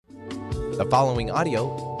The following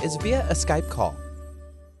audio is via a Skype call.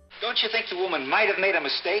 Don't you think the woman might have made a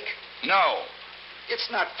mistake? No. It's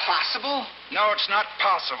not possible. No, it's not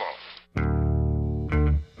possible.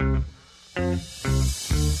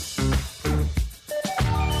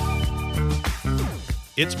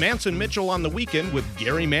 It's Mantz Mitchell on the weekend with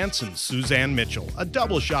Gary and Suzanne Mitchell. A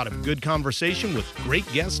double shot of good conversation with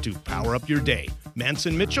great guests to power up your day.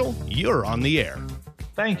 Mantz Mitchell, you're on the air.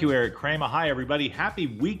 Thank you, Eric Kramer. Hi, everybody. Happy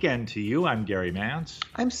weekend to you. I'm Gary Mantz.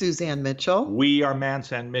 I'm Suzanne Mitchell. We are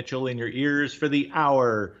Mantz and Mitchell in your ears for the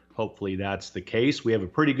hour. Hopefully that's the case. We have a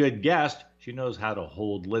pretty good guest. She knows how to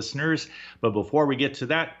hold listeners. But before we get to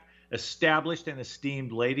that established and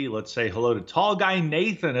esteemed lady, let's say hello to tall guy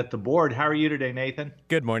Nathan at the board. How are you today, Nathan?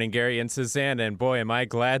 Good morning, Gary and Suzanne. And boy, am I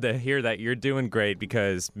glad to hear that you're doing great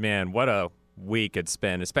because, man, what a week it's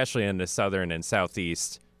been, especially in the southern and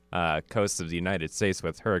southeast coast of the United States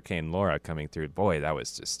with Hurricane Laura coming through. Boy, that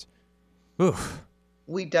was just, oof.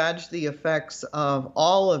 We dodged the effects of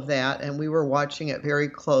all of that, and we were watching it very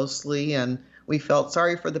closely, and we felt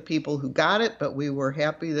sorry for the people who got it, but we were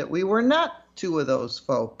happy that we were not two of those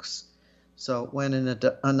folks. So it went in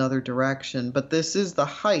another direction. But this is the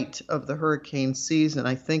height of the hurricane season.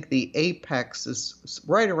 I think the apex is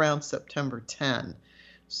right around September 10.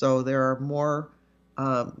 So there are more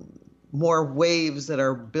waves that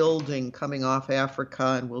are building coming off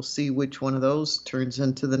Africa, and we'll see which one of those turns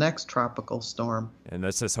into the next tropical storm. And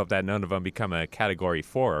let's just hope that none of them become a Category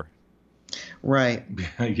 4. Right.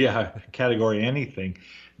 Yeah, Category anything.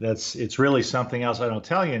 It's really something else. I don't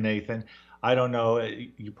tell you, Nathan. I don't know.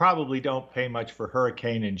 You probably don't pay much for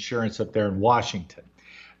hurricane insurance up there in Washington.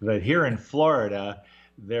 But here in Florida,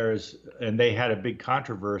 and they had a big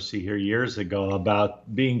controversy here years ago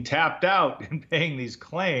about being tapped out and paying these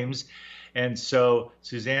claims. And so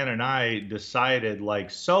Suzanne and I decided, like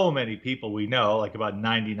so many people we know, like about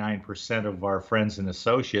 99% of our friends and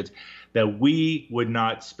associates, that we would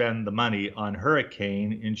not spend the money on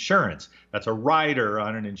hurricane insurance. That's a rider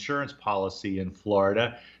on an insurance policy in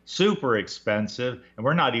Florida, super expensive, and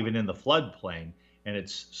we're not even in the floodplain. And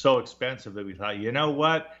it's so expensive that we thought, you know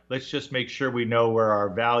what, let's just make sure we know where our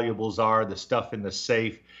valuables are, the stuff in the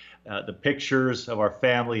safe, the pictures of our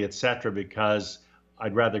family, etc., because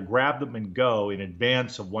I'd rather grab them and go in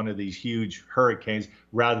advance of one of these huge hurricanes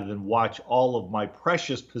rather than watch all of my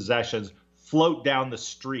precious possessions float down the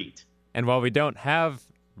street. And while we don't have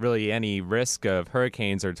really any risk of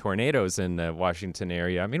hurricanes or tornadoes in the Washington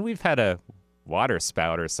area, I mean, we've had a water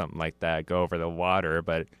spout or something like that go over the water,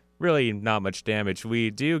 but really not much damage. We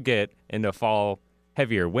do get in the fall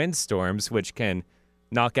heavier windstorms, which can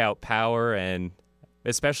knock out power, and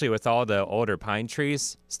especially with all the older pine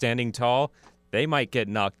trees standing tall, they might get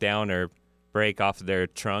knocked down or break off their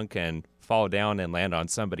trunk and fall down and land on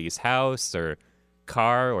somebody's house or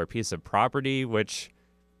car or piece of property, which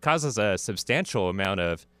causes a substantial amount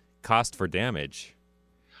of cost for damage.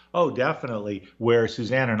 Oh, definitely. Where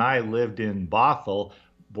Suzanne and I lived in Bothell,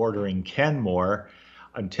 bordering Kenmore,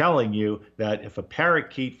 I'm telling you that if a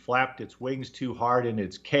parakeet flapped its wings too hard in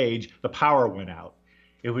its cage, the power went out.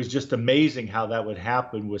 It was just amazing how that would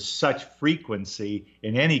happen with such frequency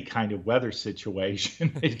in any kind of weather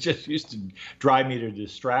situation. It just used to drive me to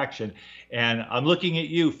distraction. And I'm looking at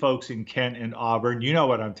you folks in Kent and Auburn. You know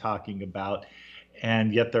what I'm talking about.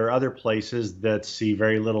 And yet there are other places that see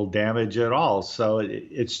very little damage at all. So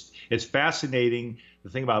it's fascinating. The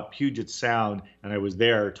thing about Puget Sound, and I was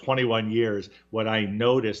there 21 years, what I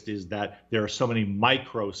noticed is that there are so many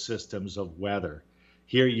microsystems of weather.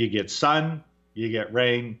 Here you get sun, you get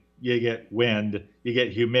rain, you get wind, you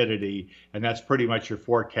get humidity, and that's pretty much your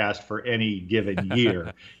forecast for any given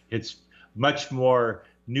year. It's much more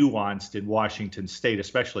nuanced in Washington State,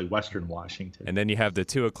 especially Western Washington. And then you have the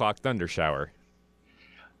 2 o'clock thunder shower.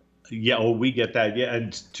 Yeah, oh, we get that. Yeah,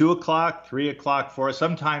 and 2 o'clock, 3 o'clock, 4,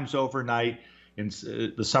 sometimes overnight in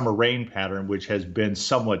the summer rain pattern, which has been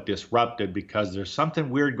somewhat disrupted because there's something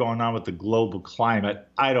weird going on with the global climate.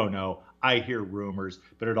 I don't know. I hear rumors,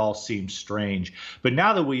 but it all seems strange. But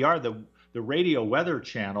now that we are the radio weather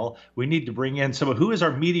channel, we need to bring in who is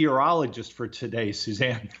our meteorologist for today,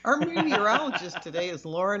 Suzanne? Our meteorologist today is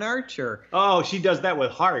Lauren Archer. Oh, she does that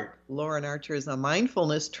with heart. Lauren Archer is a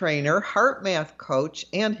mindfulness trainer, heartmath coach,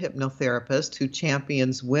 and hypnotherapist who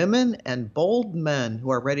champions women and bold men who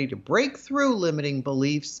are ready to break through limiting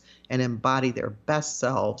beliefs and embody their best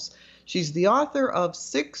selves. She's the author of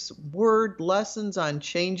 6-word lessons on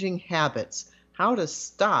changing habits, how to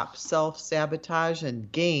stop self-sabotage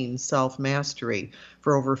and gain self-mastery.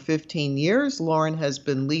 For over 15 years, Lauren has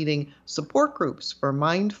been leading support groups for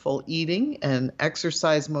mindful eating and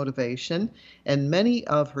exercise motivation, and many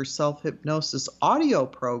of her self-hypnosis audio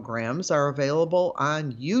programs are available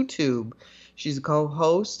on YouTube. She's a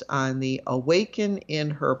co-host on the Awaken in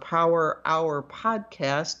Her Power Hour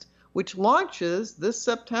podcast, which launches this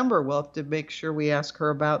September. We'll have to make sure we ask her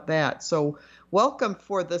about that. So welcome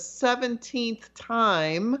for the 17th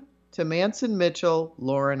time to Mantz Mitchell,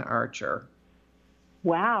 Lauren Archer.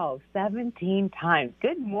 Wow, 17 times.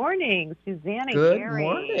 Good morning, Suzanne and Good Gary.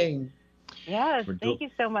 morning. Yes, thank you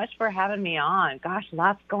so much for having me on. Gosh,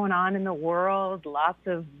 lots going on in the world, lots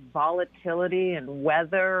of volatility and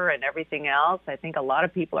weather and everything else. I think a lot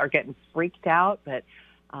of people are getting freaked out, but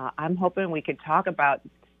I'm hoping we could talk about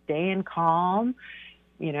staying calm,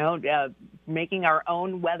 making our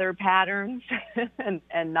own weather patterns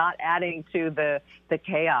and not adding to the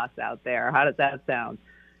chaos out there. How does that sound?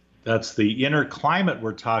 That's the inner climate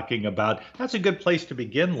we're talking about. That's a good place to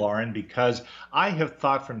begin, Lauren, because I have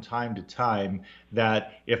thought from time to time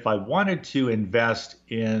that if I wanted to invest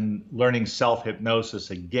in learning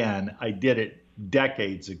self-hypnosis again, I did it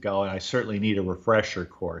decades ago, and I certainly need a refresher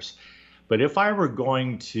course. But if I were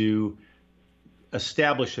going to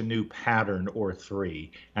establish a new pattern or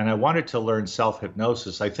three, and I wanted to learn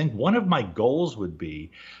self-hypnosis, I think one of my goals would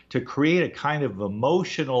be to create a kind of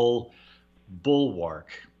emotional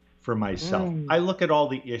bulwark for myself. I look at all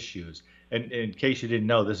the issues, and in case you didn't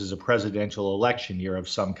know, this is a presidential election year of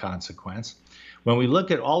some consequence. When we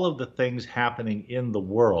look at all of the things happening in the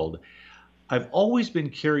world, I've always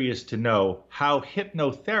been curious to know how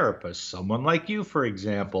hypnotherapists, someone like you, for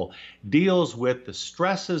example, deals with the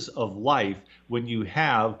stresses of life when you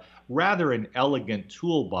have rather an elegant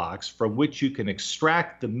toolbox from which you can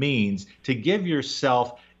extract the means to give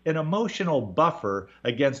yourself an emotional buffer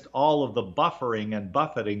against all of the buffering and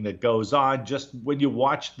buffeting that goes on just when you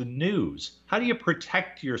watch the news. How do you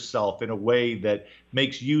protect yourself in a way that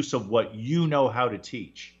makes use of what you know how to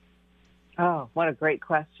teach? Oh, what a great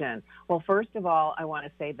question. Well, first of all, I want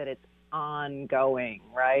to say that it's ongoing,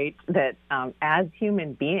 right? That as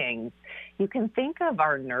human beings, you can think of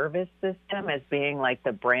our nervous system as being like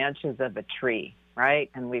the branches of a tree, right?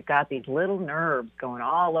 And we've got these little nerves going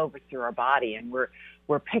all over through our body, and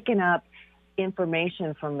we're picking up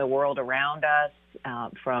information from the world around us,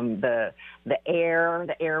 from the air,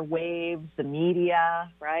 the airwaves, the media,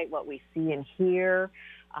 right? What we see and hear,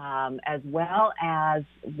 as well as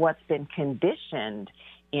what's been conditioned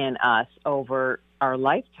in us over our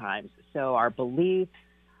lifetimes. So our beliefs,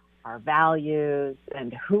 our values,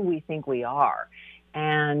 and who we think we are.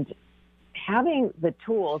 And having the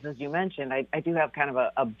tools, as you mentioned, I do have kind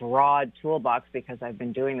of a broad toolbox because I've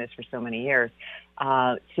been doing this for so many years,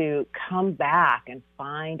 to come back and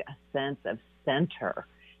find a sense of center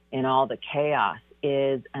in all the chaos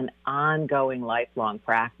is an ongoing, lifelong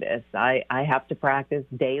practice. I have to practice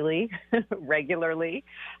daily, regularly.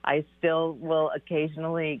 I still will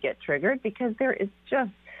occasionally get triggered because there is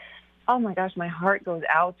just, oh my gosh, my heart goes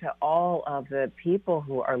out to all of the people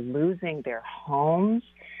who are losing their homes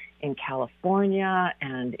in California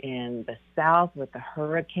and in the South with the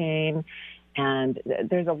hurricane. And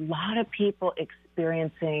there's a lot of people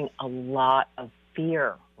experiencing a lot of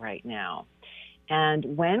fear right now.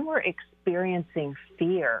 And when we're experiencing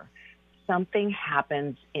fear, something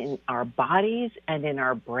happens in our bodies and in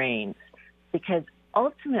our brains, because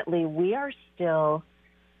ultimately we're still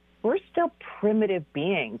primitive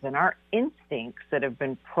beings, and our instincts that have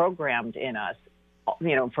been programmed in us,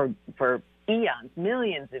 for eons,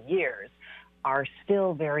 millions of years, are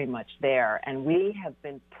still very much there. And we have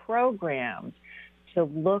been programmed to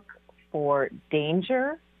look for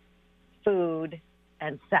danger, food,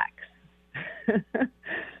 and sex.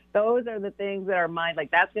 Those are the things that our mind,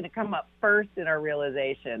 that's going to come up first in our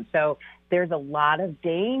realization. So there's a lot of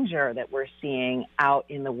danger that we're seeing out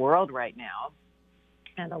in the world right now.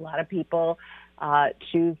 And a lot of people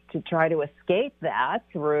choose to try to escape that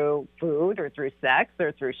through food or through sex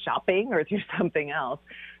or through shopping or through something else.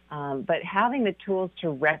 But having the tools to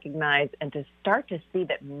recognize and to start to see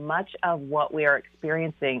that much of what we are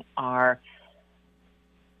experiencing are,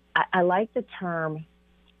 I like the term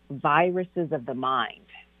viruses of the mind.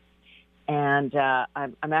 And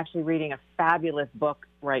I'm actually reading a fabulous book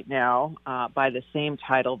right now by the same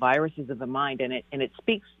title, Viruses of the Mind, and it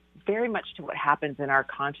speaks very much to what happens in our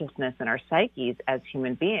consciousness and our psyches as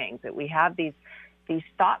human beings, that we have these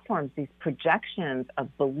thought forms, these projections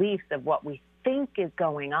of beliefs of what we think is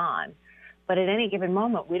going on. But at any given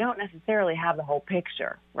moment, we don't necessarily have the whole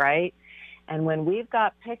picture, right? And when we've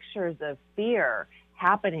got pictures of fear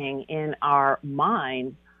happening in our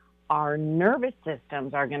minds, our nervous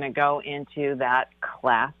systems are going to go into that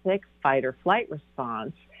classic fight or flight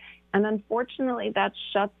response. And unfortunately, that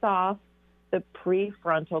shuts off the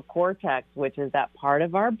prefrontal cortex, which is that part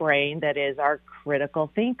of our brain that is our critical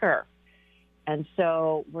thinker. And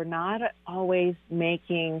so we're not always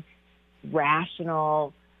making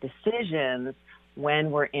rational decisions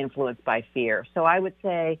when we're influenced by fear. So I would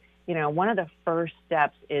say, one of the first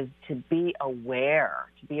steps is to be aware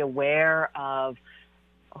of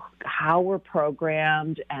how we're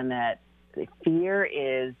programmed, and that fear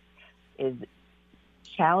is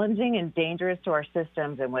challenging and dangerous to our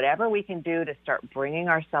systems, and whatever we can do to start bringing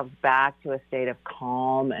ourselves back to a state of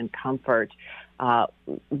calm and comfort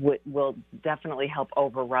will definitely help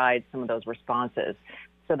override some of those responses.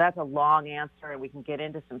 So that's a long answer, and we can get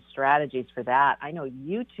into some strategies for that. I know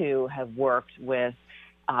you two have worked with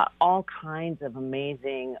all kinds of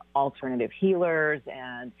amazing alternative healers,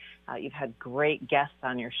 and you've had great guests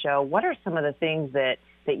on your show. What are some of the things that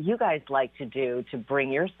you guys like to do to bring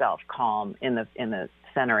yourself calm in the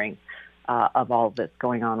centering of all that's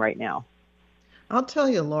going on right now? I'll tell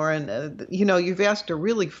you, Lauren, you've asked a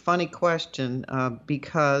really funny question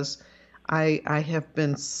because I have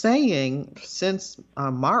been saying since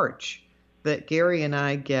March that Gary and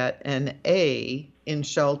I get an A in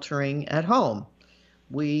sheltering at home.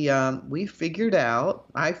 I figured out,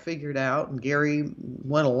 and Gary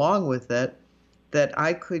went along with it, that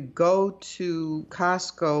I could go to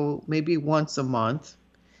Costco maybe once a month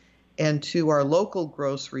and to our local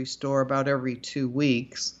grocery store about every 2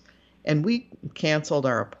 weeks. And we canceled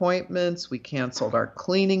our appointments. We canceled our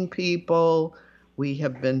cleaning people. We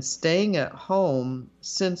have been staying at home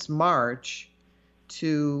since March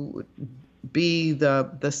to be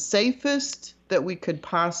the safest that we could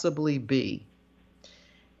possibly be.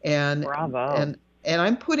 And Bravo. And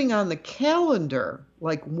I'm putting on the calendar,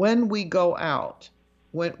 like when we go out,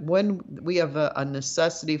 when we have a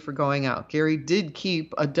necessity for going out. Gary did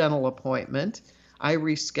keep a dental appointment. I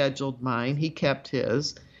rescheduled mine. He kept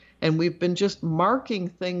his. And we've been just marking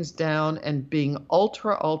things down and being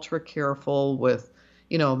ultra careful with,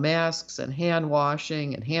 masks and hand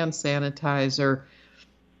washing and hand sanitizer.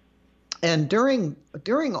 And during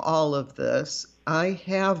all of this, I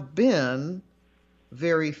have been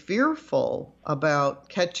very fearful about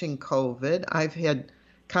catching COVID. I've had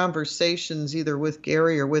conversations either with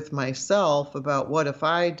Gary or with myself about what if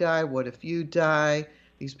I die, what if you die.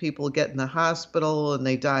 These people get in the hospital and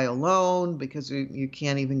they die alone because you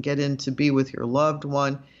can't even get in to be with your loved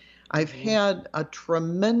one. I've had a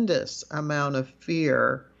tremendous amount of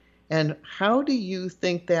fear. And how do you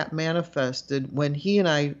think that manifested when he and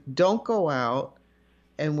I don't go out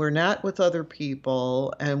and we're not with other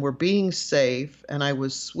people and we're being safe, and I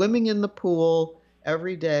was swimming in the pool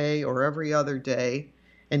every day or every other day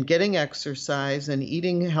and getting exercise and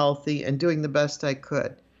eating healthy and doing the best I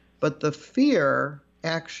could. But the fear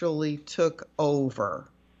actually took over.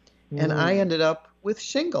 And I ended up with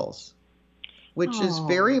shingles, which is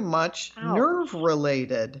very much nerve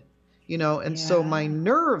related, and so my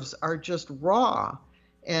nerves are just raw.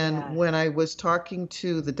 And when I was talking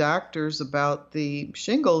to the doctors about the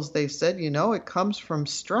shingles, they said, it comes from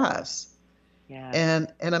stress. And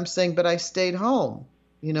I'm saying, but I stayed home.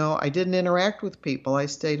 I didn't interact with people. I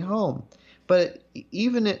stayed home. But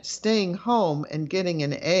even at staying home and getting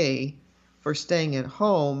an A for staying at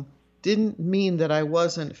home didn't mean that I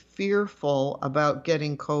wasn't fearful about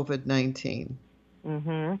getting COVID-19.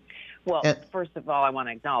 Mm-hmm. Well, first of all, I want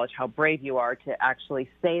to acknowledge how brave you are to actually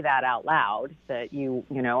say that out loud, that you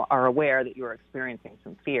are aware that you're experiencing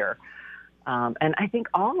some fear. And I think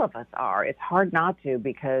all of us are. It's hard not to,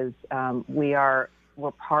 because we're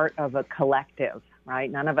part of a collective, right?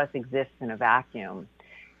 None of us exist in a vacuum.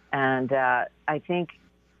 And I think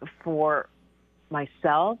for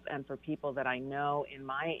myself and for people that I know in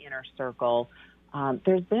my inner circle,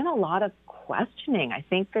 there's been a lot of questioning. I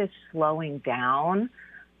think this slowing down,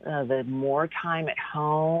 the more time at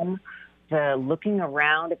home, the looking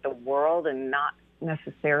around at the world and not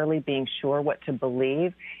necessarily being sure what to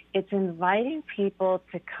believe, it's inviting people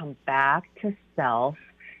to come back to self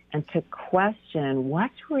and to question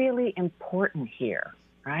what's really important here,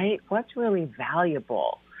 right? What's really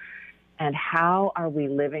valuable? And how are we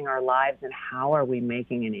living our lives, and how are we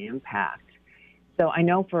making an impact? So I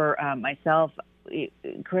know for myself,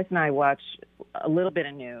 Chris and I watch a little bit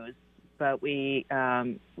of news, but we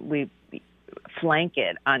flank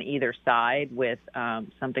it on either side with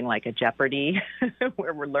something like a Jeopardy,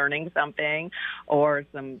 where we're learning something, or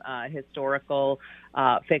some historical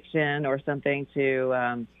fiction or something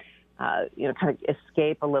to kind of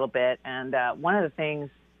escape a little bit. And one of the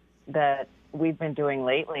things that we've been doing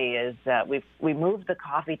lately is we moved the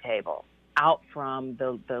coffee table out from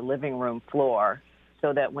the living room floor,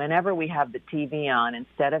 so that whenever we have the TV on,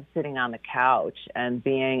 instead of sitting on the couch and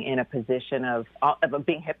being in a position of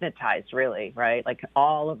being hypnotized, really, right? Like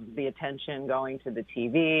all of the attention going to the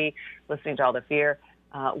TV, listening to all the fear,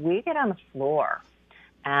 we get on the floor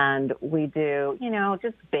and we do,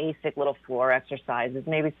 just basic little floor exercises,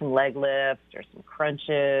 maybe some leg lifts or some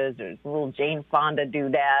crunches or little Jane Fonda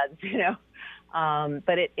doodads,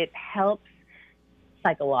 but it helps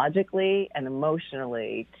psychologically and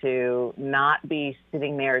emotionally to not be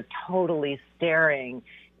sitting there totally staring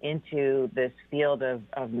into this field of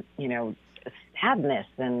sadness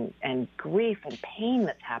and grief and pain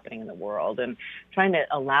that's happening in the world, and trying to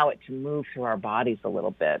allow it to move through our bodies a little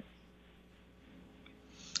bit.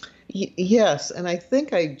 Yes, and I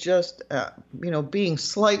think I just, being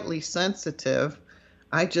slightly sensitive,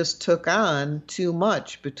 I just took on too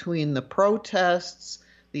much between the protests,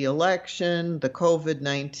 the election, the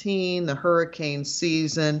COVID-19, the hurricane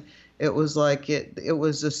season. It was like it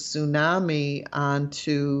was a tsunami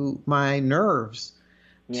onto my nerves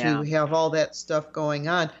to have all that stuff going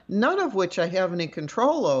on, none of which I have any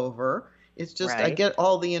control over. It's just I get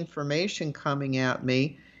all the information coming at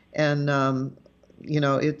me, and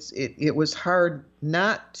it was hard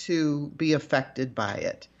not to be affected by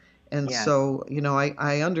it. And so,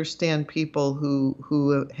 I understand people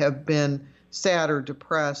who have been sad or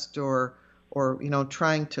depressed or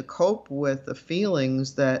trying to cope with the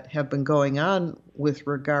feelings that have been going on with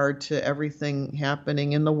regard to everything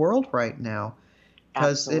happening in the world right now.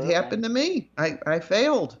 Because it happened to me. I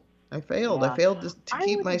failed. I failed to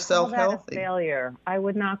keep myself healthy. I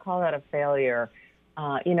would not call that a failure.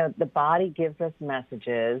 The body gives us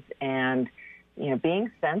messages, and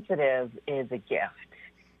being sensitive is a gift.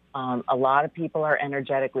 A lot of people are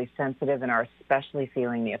energetically sensitive and are especially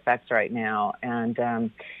feeling the effects right now.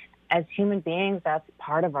 And as human beings, that's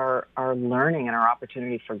part of our learning and our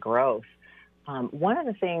opportunity for growth. One of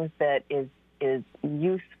the things that is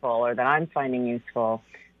useful, or that I'm finding useful,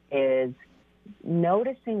 is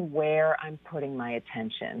noticing where I'm putting my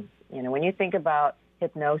attention. When you think about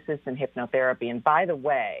hypnosis and hypnotherapy, and by the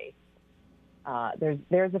way,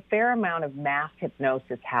 there's a fair amount of mass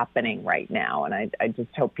hypnosis happening right now, and I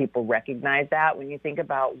just hope people recognize that. When you think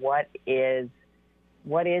about what is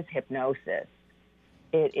hypnosis,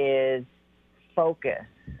 it is focus.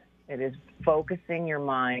 It is focusing your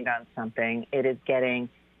mind on something. It is getting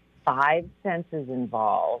 5 senses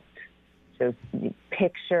involved, so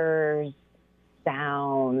pictures,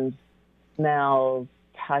 sounds, smells,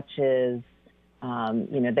 touches,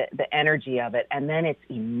 the energy of it, and then it's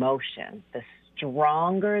emotion. The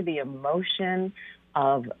stronger the emotion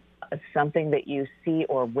of something that you see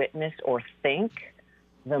or witness or think,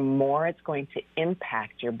 the more it's going to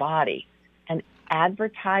impact your body. And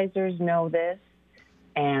advertisers know this,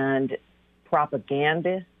 and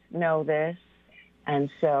propagandists know this, and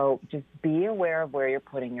so just be aware of where you're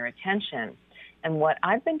putting your attention. And what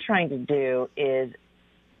I've been trying to do is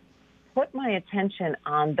put my attention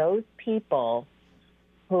on those people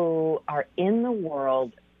who are in the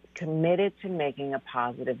world committed to making a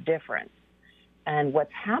positive difference. And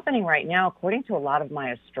what's happening right now, according to a lot of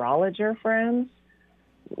my astrologer friends,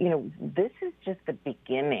 this is just the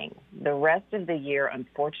beginning. The rest of the year,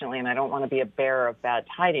 unfortunately, and I don't want to be a bearer of bad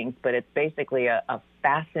tidings, but it's basically a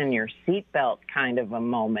fasten your seatbelt kind of a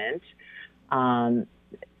moment.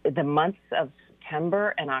 The months of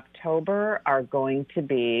September and October are going to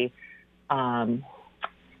be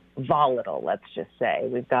volatile, let's just say.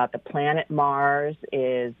 We've got the planet Mars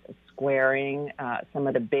is squaring some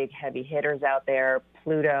of the big heavy hitters out there,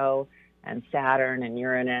 Pluto and Saturn and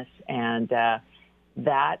Uranus, and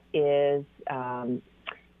that's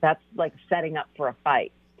like setting up for a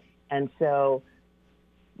fight. And so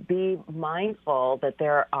be mindful that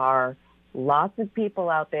there are lots of people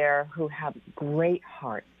out there who have great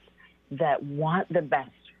hearts that want the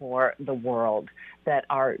best for the world, that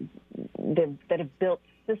have built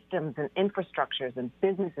systems and infrastructures and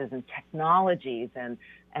businesses and technologies and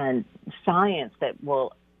science that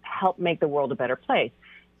will help make the world a better place.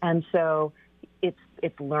 And so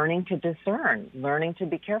it's learning to discern, learning to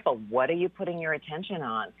be careful. What are you putting your attention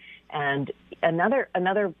on? And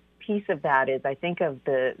another piece of that is, I think of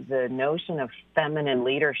the notion of feminine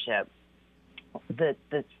leadership. The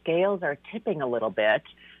scales are tipping a little bit.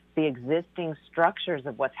 The existing structures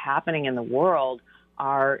of what's happening in the world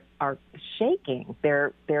are shaking.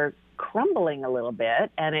 They're crumbling a little bit,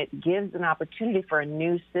 and it gives an opportunity for a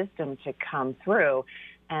new system to come through.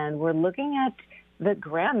 And we're looking at the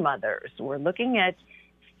grandmothers. We're looking at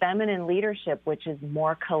feminine leadership, which is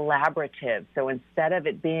more collaborative. So instead of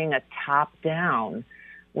it being a top-down,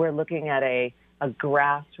 we're looking at a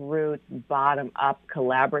grassroots, bottom-up,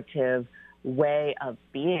 collaborative way of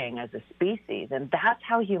being as a species. And that's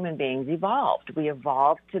how human beings evolved. We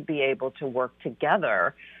evolved to be able to work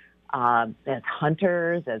together as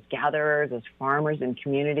hunters, as gatherers, as farmers in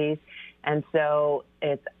communities. And so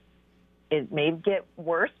it may get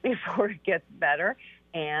worse before it gets better.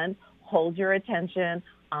 And hold your attention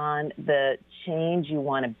on the change you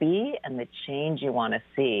want to be and the change you want to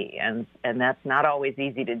see. And that's not always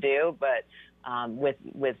easy to do, but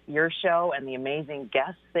with your show and the amazing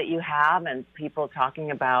guests that you have and people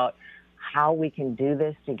talking about how we can do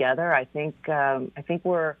this together, I think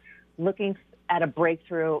we're looking at a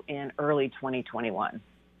breakthrough in early 2021.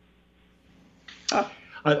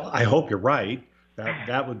 I hope you're right.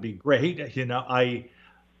 That would be great. You know,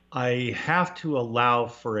 I have to allow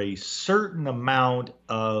for a certain amount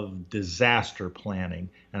of disaster planning,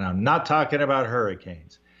 and I'm not talking about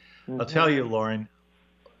hurricanes. I'll tell you, Lauren,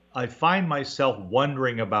 I find myself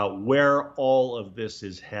wondering about where all of this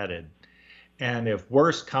is headed. And if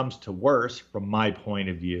worse comes to worse, from my point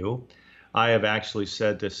of view, I have actually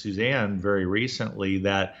said to Suzanne very recently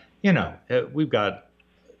that, you know, we've got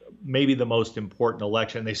maybe the most important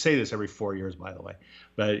election. They say this every 4 years, by the way.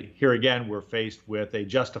 But here again, we're faced with a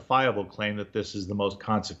justifiable claim that this is the most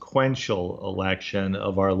consequential election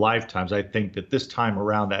of our lifetimes. I think that this time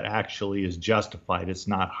around that actually is justified. It's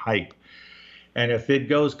not hype. And if it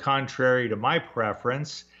goes contrary to my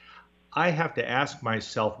preference, I have to ask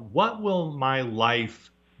myself, what will my life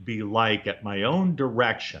be like at my own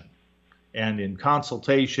direction and in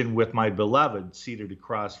consultation with my beloved seated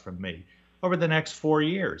across from me over the next 4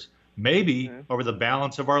 years, maybe over the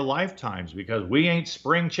balance of our lifetimes, because we ain't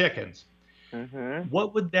spring chickens.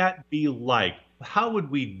 What would that be like? How would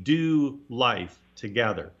we do life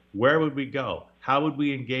together? Where would we go? How would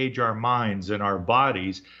we engage our minds and our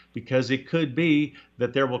bodies? Because it could be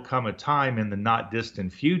that there will come a time in the not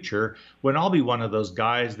distant future when I'll be one of those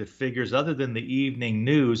guys that figures, other than the evening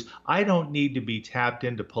news, I don't need to be tapped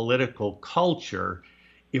into political culture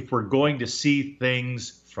if we're going to see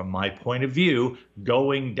things, from my point of view,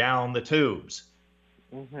 going down the tubes.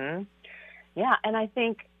 Yeah, and I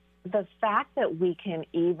think the fact that we can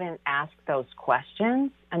even ask those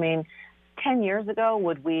questions, I mean, 10 years ago,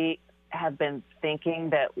 would we have been thinking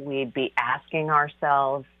that we'd be asking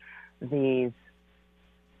ourselves these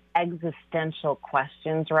existential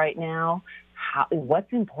questions right now?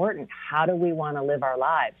 What's important? How do we want to live our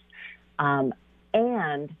lives?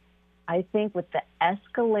 And I think with the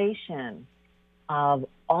escalation of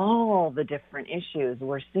all the different issues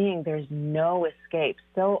we're seeing, there's no escape.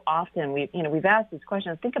 So often we've asked these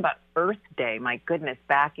questions. Think about Earth Day. My goodness,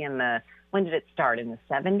 back in when did it start? In the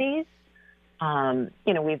 70s?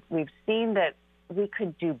 We've seen that we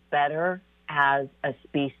could do better as a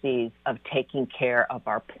species of taking care of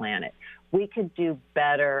our planet. We could do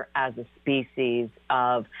better as a species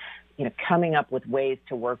of, coming up with ways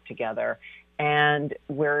to work together. And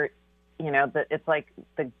it's like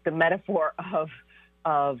the metaphor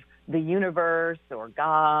of the universe or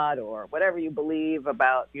God or whatever you believe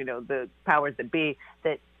about, the powers that be,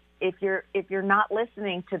 that if you're not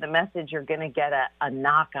listening to the message, you're going to get a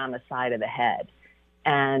knock on the side of the head.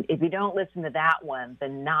 And if you don't listen to that one, the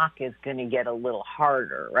knock is going to get a little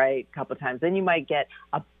harder, right? A couple of times. Then you might get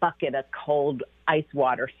a bucket of cold ice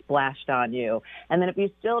water splashed on you. And then if you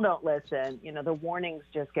still don't listen, the warnings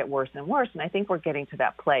just get worse and worse. And I think we're getting to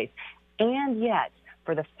that place. And yet,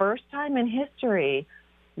 for the first time in history,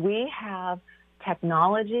 we have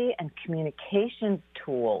technology and communications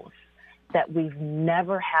tools that we've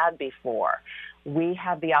never had before. We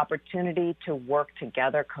have the opportunity to work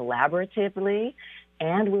together collaboratively,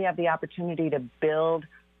 and we have the opportunity to build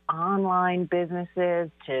online businesses,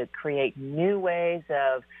 to create new ways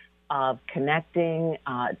of connecting,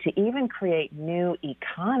 to even create new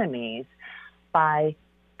economies by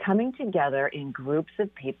coming together in groups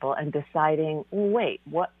of people and deciding, wait,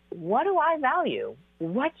 what do I value?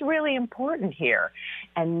 What's really important here?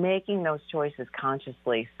 And making those choices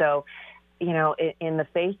consciously. So, in the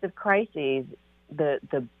face of crises,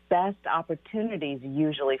 the best opportunities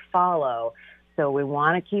usually follow. So we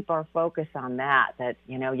want to keep our focus on that,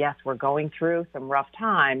 yes, we're going through some rough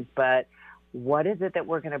times, but what is it that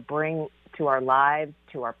we're going to bring to our lives,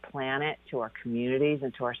 to our planet, to our communities,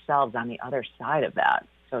 and to ourselves on the other side of that?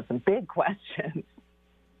 So some big questions.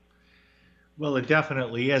 Well, it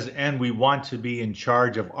definitely is. And we want to be in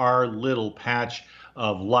charge of our little patch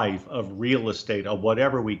of life, of real estate, of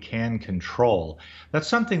whatever we can control. That's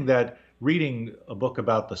something that reading a book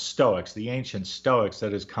about the Stoics, the ancient Stoics,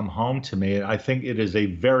 that has come home to me. I think it is a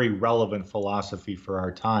very relevant philosophy for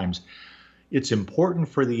our times. It's important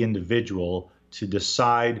for the individual to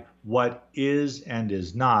decide what is and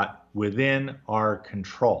is not within our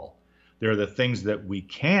control. There are the things that we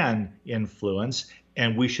can influence,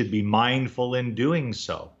 and we should be mindful in doing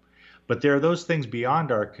so. But there are those things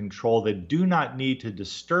beyond our control that do not need to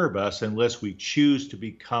disturb us unless we choose to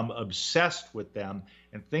become obsessed with them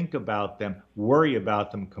and think about them, worry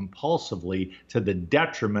about them compulsively to the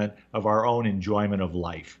detriment of our own enjoyment of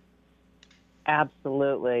life.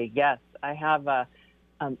 Absolutely. Yes. I have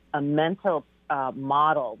a mental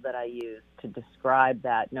model that I use to describe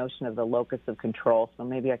that notion of the locus of control. So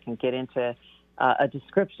maybe I can get into a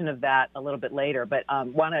description of that a little bit later, but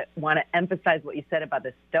want to emphasize what you said about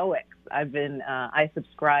the Stoics. I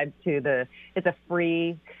subscribe to it's a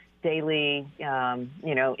free daily,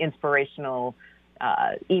 inspirational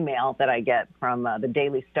email that I get from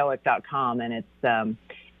thedailystoic.com, and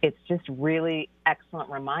it's just really excellent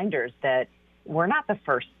reminders that we're not the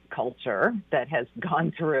first culture that has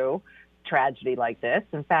gone through tragedy like this.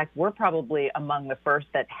 In fact, we're probably among the first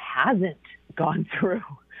that hasn't gone through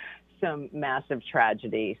some massive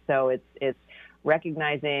tragedy. So it's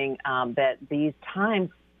recognizing that these times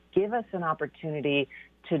give us an opportunity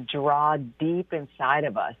to draw deep inside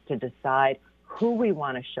of us to decide who we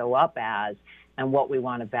want to show up as and what we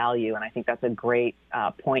want to value. And I think that's a great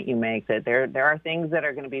point you make, that there are things that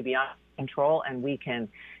are going to be beyond control, and we can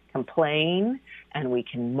complain and we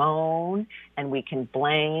can moan and we can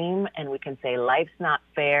blame and we can say life's not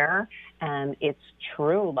fair. And it's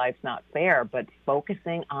true, life's not fair, but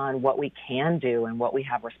focusing on what we can do and what we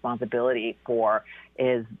have responsibility for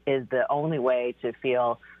is the only way to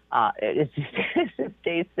feel, it's just to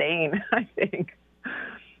stay sane, I think.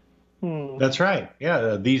 That's right.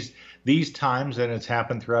 Yeah, these times, and it's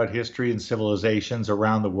happened throughout history and civilizations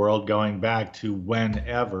around the world going back to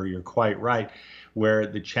whenever, you're quite right, where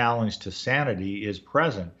the challenge to sanity is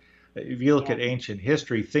present. If you look at ancient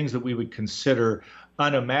history, things that we would consider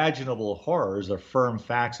unimaginable horrors are firm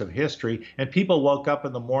facts of history, and people woke up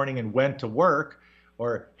in the morning and went to work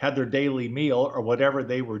or had their daily meal or whatever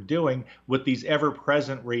they were doing with these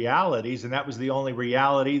ever-present realities, and that was the only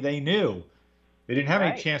reality they knew. They didn't have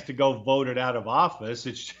any chance to go voted out of office.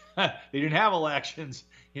 They didn't have elections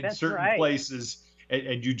in certain places,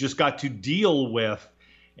 and you just got to deal with.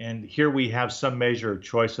 And here we have some measure of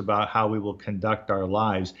choice about how we will conduct our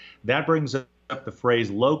lives. That brings up the phrase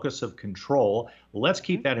locus of control. Let's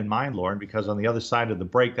keep that in mind, Lauren, because on the other side of the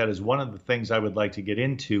break, that is one of the things I would like to get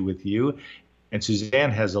into with you. And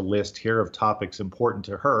Suzanne has a list here of topics important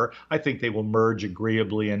to her. I think they will merge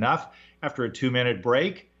agreeably enough. After a 2-minute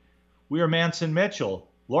break, we are Mantz Mitchell.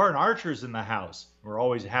 Lauren Archer's in the house. We're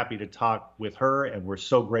always happy to talk with her, and we're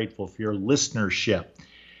so grateful for your listenership.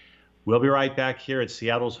 We'll be right back here at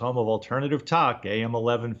Seattle's home of alternative talk, AM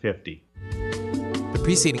 1150. The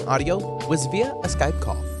preceding audio was via a Skype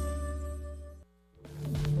call.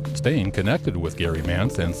 Staying connected with Gary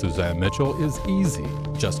Mantz and Suzanne Mitchell is easy.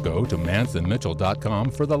 Just go to mantzandmitchell.com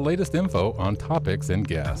for the latest info on topics and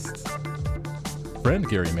guests. Friend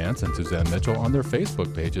Gary Mantz and Suzanne Mitchell on their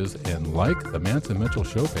Facebook pages and like the Mantz and Mitchell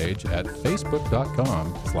show page at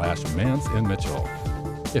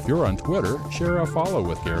facebook.com/MantzandMitchell. If you're on Twitter, share a follow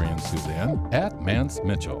with Gary and Suzanne at Mantz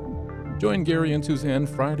Mitchell. Join Gary and Suzanne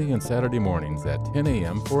Friday and Saturday mornings at 10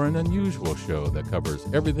 a.m. for an unusual show that covers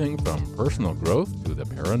everything from personal growth to the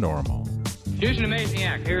paranormal. Here's an amazing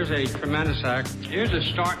act. Here's a tremendous act. Here's a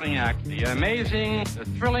startling act. The amazing, the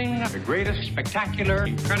thrilling, the greatest, spectacular,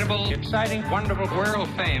 incredible, exciting, wonderful, world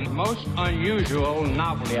fame, most unusual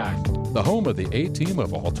novelty act. The home of the A-Team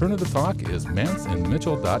of Alternative Talk is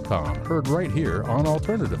mantzandmitchell.com. Heard right here on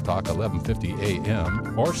Alternative Talk 1150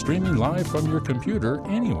 AM or streaming live from your computer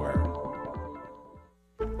anywhere.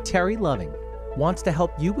 Terry Loving wants to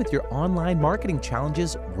help you with your online marketing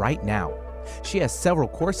challenges right now. She has several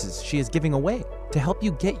courses she is giving away to help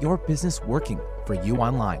you get your business working for you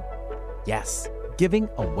online. Yes, giving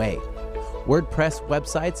away. WordPress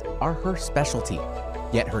websites are her specialty,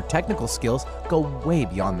 yet her technical skills go way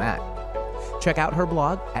beyond that. Check out her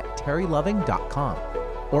blog at terryloving.com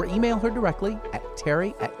or email her directly at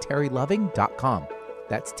terry@terryloving.com.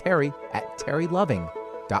 That's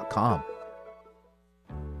terry@terryloving.com.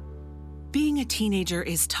 Being a teenager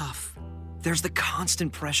is tough. There's the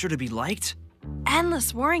constant pressure to be liked.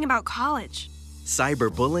 Endless worrying about college.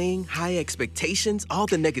 Cyberbullying, high expectations, all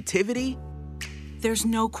the negativity. There's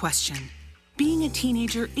no question. Being a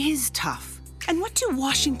teenager is tough. And what do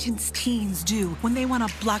Washington's teens do when they want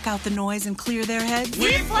to block out the noise and clear their heads?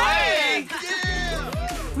 We play! Yeah!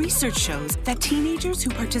 Research shows that teenagers who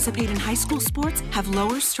participate in high school sports have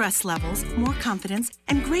lower stress levels, more confidence,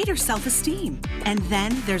 and greater self-esteem. And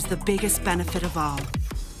then there's the biggest benefit of all.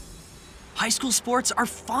 High school sports are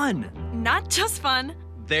fun. Not just fun.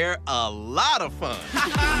 They're a lot of fun.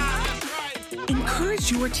 Encourage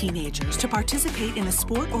your teenagers to participate in a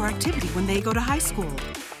sport or activity when they go to high school.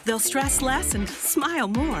 They'll stress less and smile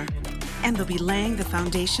more. And they'll be laying the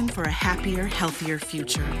foundation for a happier, healthier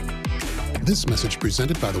future. This message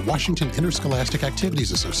presented by the Washington Interscholastic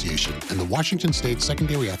Activities Association and the Washington State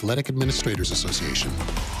Secondary Athletic Administrators Association.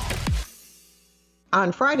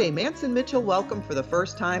 On Friday, Mantz Mitchell welcomed for the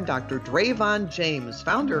first time Dr. Drayvon James,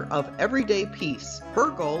 founder of Everyday Peace.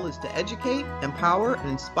 Her goal is to educate, empower, and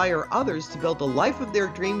inspire others to build the life of their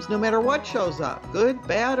dreams no matter what shows up, good,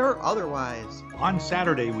 bad, or otherwise. On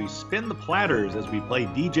Saturday, we spin the platters as we play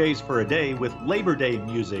DJs for a day with Labor Day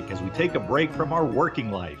music as we take a break from our working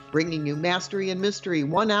life. Bringing you mastery and mystery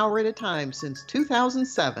 1 hour at a time since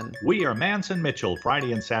 2007. We are Mantz Mitchell,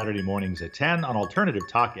 Friday and Saturday mornings at 10 on Alternative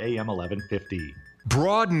Talk AM 1150.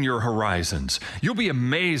 Broaden your horizons. You'll be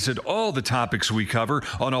amazed at all the topics we cover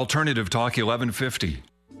on Alternative Talk 1150.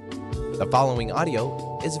 The following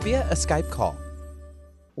audio is via a Skype call.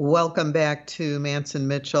 Welcome back to Mantz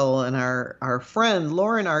Mitchell and our friend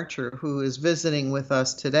Lauren Archer, who is visiting with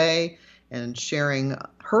us today and sharing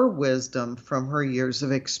her wisdom from her years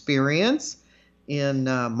of experience in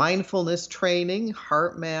mindfulness training,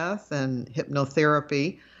 heartmath, and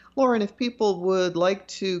hypnotherapy. Lauren, if people would like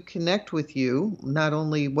to connect with you, not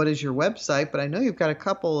only what is your website, but I know you've got a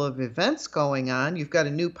couple of events going on. You've got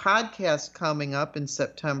a new podcast coming up in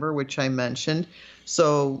September, which I mentioned.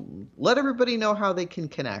 So let everybody know how they can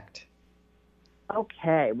connect.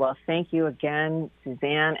 Okay. Well, thank you again,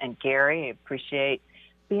 Suzanne and Gary. I appreciate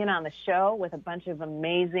being on the show with a bunch of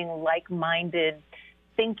amazing, like-minded,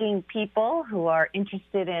 thinking people who are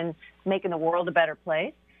interested in making the world a better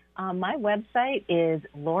place. My website is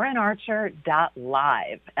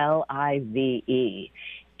laurenarcher.live, L-I-V-E.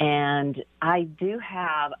 And I do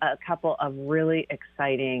have a couple of really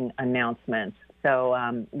exciting announcements.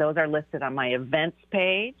 So those are listed on my events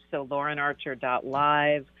page, so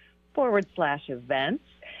laurenarcher.live/events.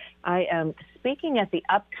 I am speaking at the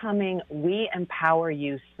upcoming We Empower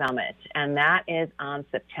You Summit, and that is on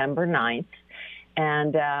September 9th.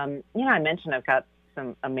 And, I mentioned I've got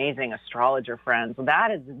some amazing astrologer friends. Well,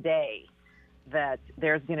 that is the day that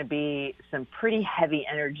there's going to be some pretty heavy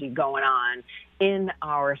energy going on in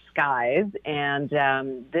our skies. And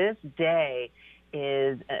this day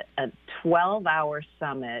is a 12-hour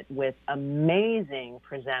summit with amazing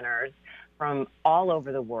presenters from all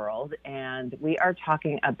over the world. And we are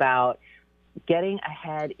talking about getting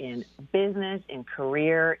ahead in business, in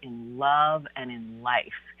career, in love, and in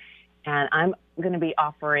life. And I'm going to be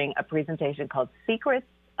offering a presentation called Secrets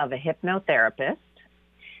of a Hypnotherapist.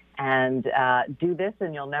 And do this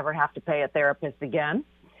and you'll never have to pay a therapist again.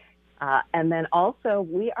 And then also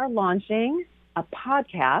we are launching a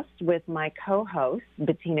podcast with my co-hosts,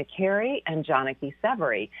 Bettina Carey and Janaki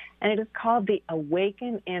Severy. And it is called the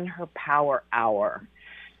Awaken in Her Power Hour.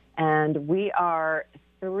 And we are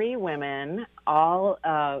 3 women, all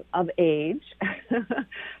of age.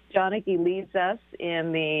 Janaki leads us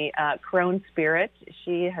in the crone spirit.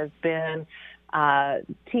 She has been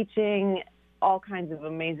teaching all kinds of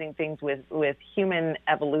amazing things with human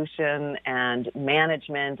evolution and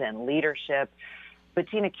management and leadership.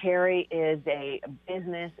 Bettina Carey is a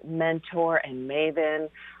business mentor and maven,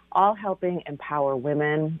 all helping empower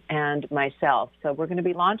women and myself. So we're going to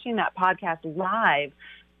be launching that podcast live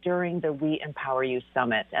during the We Empower You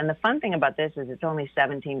Summit. And the fun thing about this is it's only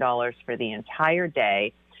 $17 for the entire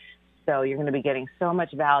day. So you're going to be getting so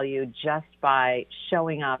much value just by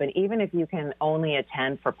showing up. And even if you can only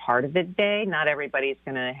attend for part of the day, not everybody's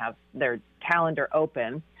going to have their calendar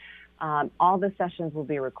open. All the sessions will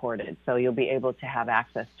be recorded, so you'll be able to have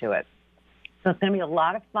access to it. So it's going to be a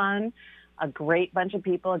lot of fun, a great bunch of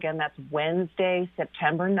people. Again, that's Wednesday,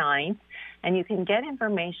 September 9th. And you can get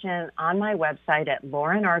information on my website at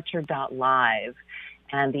laurenarcher.live.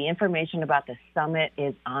 And the information about the summit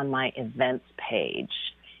is on my events page.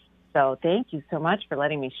 So thank you so much for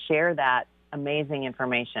letting me share that amazing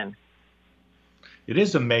information. It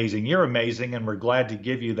is amazing. You're amazing, and we're glad to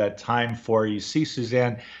give you that time for you. See,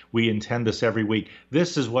 Suzanne, we intend this every week.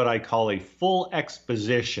 This is what I call a full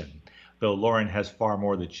exposition, though Lauren has far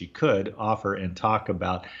more that she could offer and talk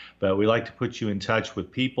about. But we like to put you in touch with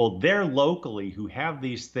people there locally who have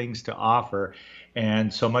these things to offer.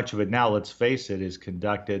 And so much of it now, let's face it, is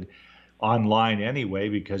conducted online anyway,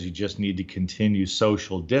 because you just need to continue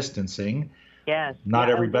social distancing. Yes.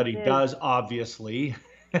 Not everybody does, obviously.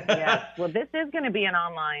 Yes. Well, this is going to be an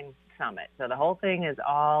online summit. So the whole thing is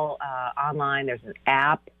all online. There's an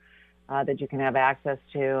app that you can have access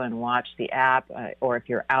to and watch the app. Or if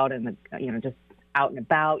you're out in the, just out and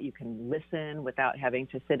about, you can listen without having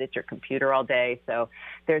to sit at your computer all day. So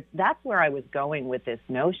that's where I was going with this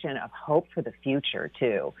notion of hope for the future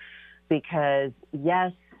too. Because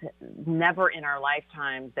yes, never in our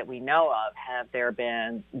lifetimes that we know of have there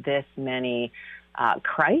been this many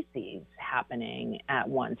crises happening at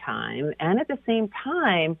one time. And at the same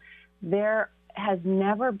time, there has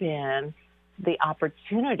never been the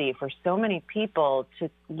opportunity for so many people to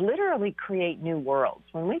literally create new worlds.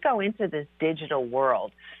 When we go into this digital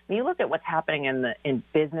world, when you look at what's happening in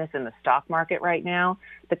business, in the stock market right now,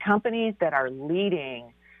 the companies that are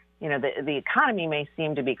leading, the economy may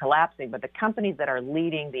seem to be collapsing, but the companies that are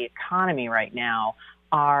leading the economy right now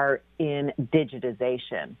are in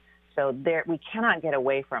digitization. So we cannot get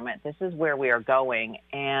away from it. This is where we are going.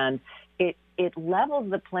 And it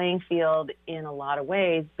levels the playing field in a lot of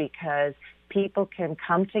ways because people can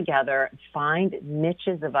come together, find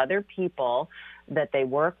niches of other people that they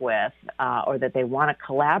work with or that they want to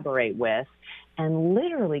collaborate with, and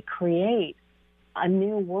literally create a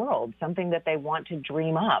new world, something that they want to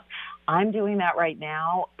dream up. I'm doing that right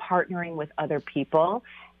now, partnering with other people,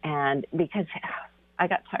 and because I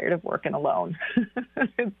got tired of working alone.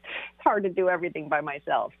 It's hard to do everything by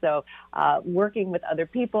myself. So working with other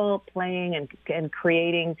people, playing and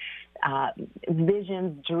creating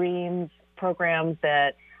visions, dreams, programs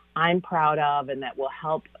that I'm proud of and that will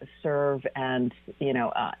help serve and,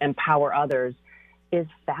 empower others is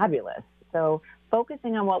fabulous. So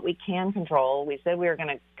focusing on what we can control, we said we were going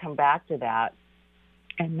to come back to that,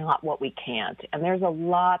 and not what we can't. And there's a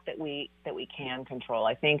lot that we can control.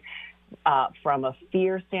 I think from a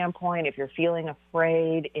fear standpoint, if you're feeling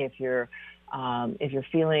afraid, if you're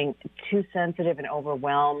feeling too sensitive and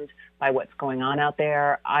overwhelmed by what's going on out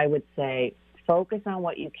there, I would say focus on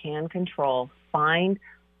what you can control. Find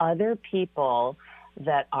other people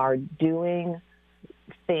that are doing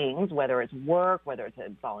things, whether it's work, whether it's a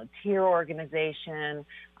volunteer organization,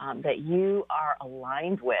 that you are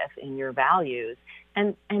aligned with in your values,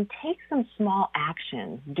 and take some small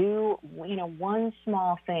action. Do, one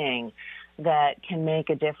small thing that can make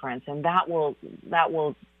a difference, and that will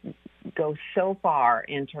go so far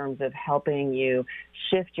in terms of helping you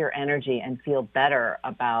shift your energy and feel better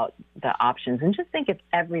about the options. And just think if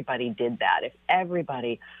everybody did that, if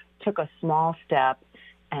everybody took a small step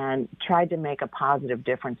and tried to make a positive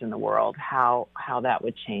difference in the world, how that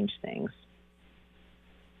would change things.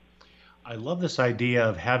 I love this idea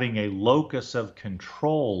of having a locus of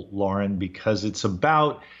control, Lauren, because it's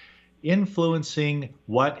about influencing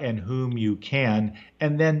what and whom you can,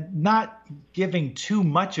 and then not giving too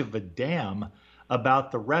much of a damn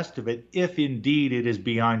about the rest of it if indeed it is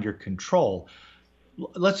beyond your control.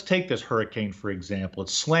 Let's take this hurricane, for example. It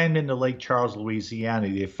slammed into Lake Charles, Louisiana.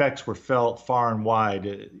 The effects were felt far and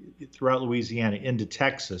wide throughout Louisiana, into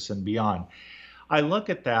Texas and beyond. I look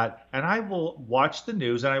at that and I will watch the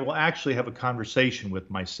news and I will actually have a conversation with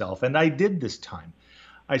myself. And I did this time.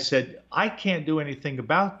 I said, I can't do anything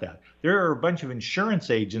about that. There are a bunch of insurance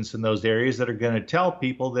agents in those areas that are going to tell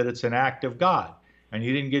people that it's an act of God and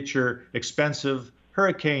you didn't get your expensive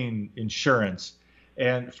hurricane insurance.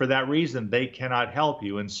 And for that reason, they cannot help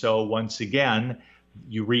you. And so once again,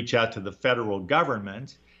 you reach out to the federal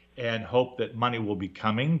government and hope that money will be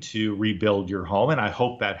coming to rebuild your home. And I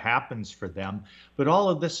hope that happens for them. But all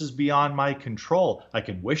of this is beyond my control. I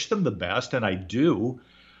can wish them the best, and I do.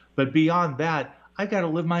 But beyond that, I got to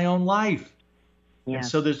live my own life. Yeah. And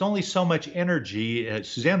so there's only so much energy.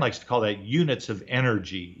 Suzanne likes to call that units of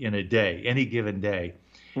energy in a day, any given day.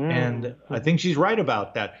 And I think she's right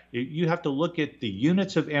about that. You have to look at the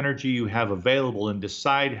units of energy you have available and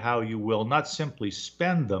decide how you will not simply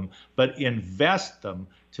spend them, but invest them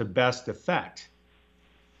to best effect.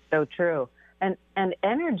 So true. And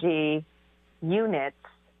energy units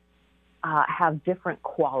have different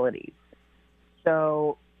qualities.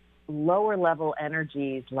 So lower level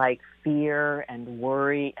energies like fear and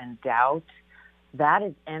worry and doubt, that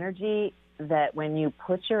is energy that when you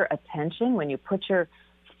put your attention, when you put your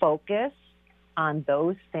focus on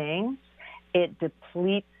those things, it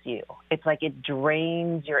depletes you. It's like it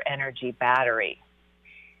drains your energy battery.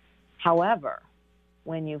 However,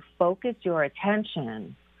 when you focus your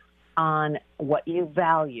attention on what you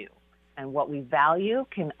value, and what we value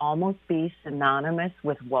can almost be synonymous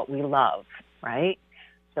with what we love, right?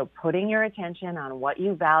 So putting your attention on what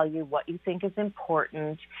you value, what you think is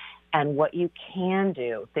important, and what you can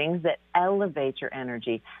do, things that elevate your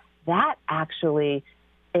energy, that actually,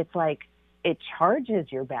 it's like it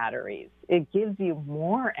charges your batteries. It gives you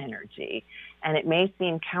more energy. And it may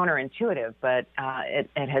seem counterintuitive, but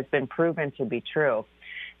it has been proven to be true.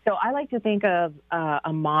 So I like to think of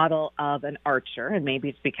a model of an archer, and maybe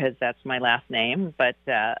it's because that's my last name, but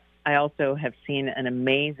I also have seen an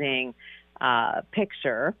amazing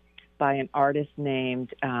picture by an artist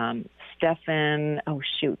named Stefan,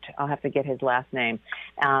 I'll have to get his last name.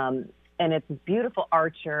 And it's a beautiful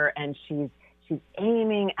archer, and she's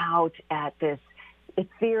aiming out at this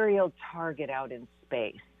ethereal target out in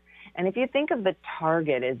space. And if you think of the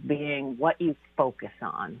target as being what you focus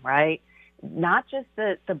on, right? Not just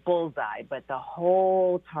the bullseye, but the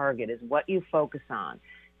whole target is what you focus on.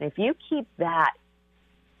 And if you keep that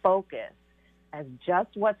focus as just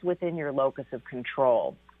what's within your locus of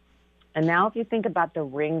control, and now if you think about the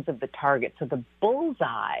rings of the target, so the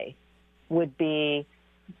bullseye would be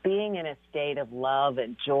being in a state of love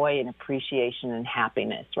and joy and appreciation and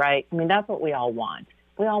happiness, right? I mean, that's what we all want.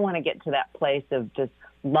 We all want to get to that place of just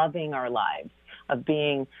loving our lives, of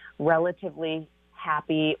being relatively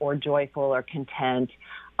happy or joyful or content,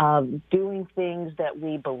 of doing things that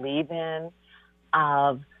we believe in,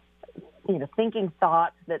 of thinking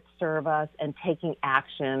thoughts that serve us and taking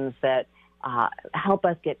actions that help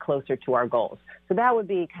us get closer to our goals. So that would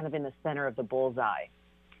be kind of in the center of the bullseye.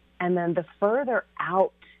 And then the further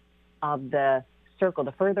out of the circle,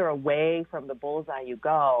 the further away from the bullseye you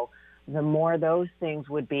go, the more those things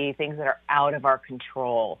would be things that are out of our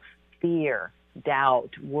control: fear,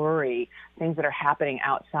 doubt, worry, things that are happening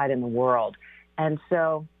outside in the world. And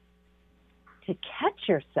so to catch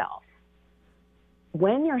yourself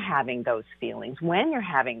when you're having those feelings, when you're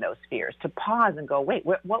having those fears, to pause and go, wait,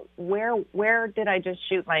 where did I just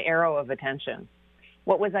shoot my arrow of attention?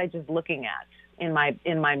 What was I just looking at in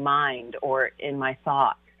my mind or in my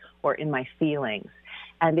thoughts or in my feelings?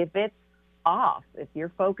 And if it's off, if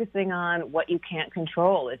you're focusing on what you can't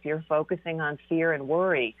control, if you're focusing on fear and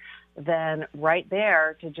worry, then right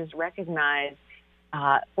there to just recognize,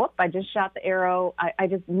 I just shot the arrow. I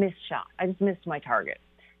just missed my target.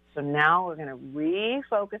 So now we're going to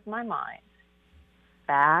refocus my mind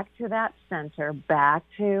back to that center, back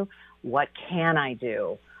to what can I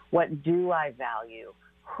do? What do I value?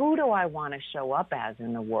 Who do I want to show up as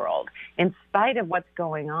in the world? In spite of what's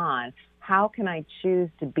going on, how can I choose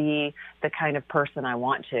to be the kind of person I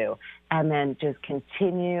want to? And then just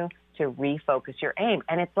continue to refocus your aim.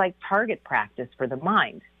 And it's like target practice for the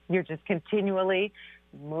mind. You're just continually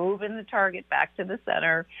moving the target back to the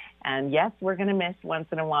center. And yes, we're going to miss once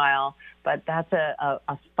in a while, but that's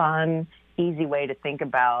a fun, easy way to think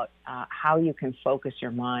about how you can focus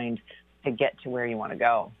your mind to get to where you want to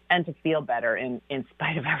go and to feel better in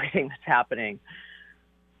spite of everything that's happening.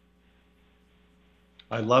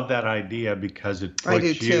 I love that idea because it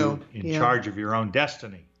puts you in charge of your own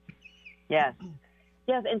destiny. Yes.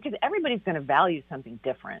 Yes, and because everybody's going to value something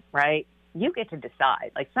different, right? You get to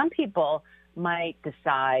decide. Like some people might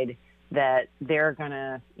decide that they're going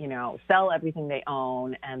to, sell everything they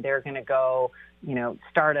own and they're going to go,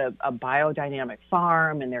 start a biodynamic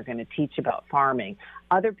farm and they're going to teach about farming.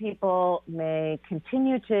 Other people may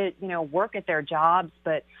continue to, work at their jobs,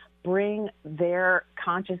 but bring their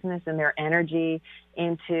consciousness and their energy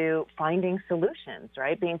into finding solutions,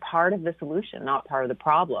 right? Being part of the solution, not part of the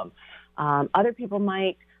problem. Other people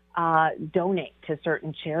might donate to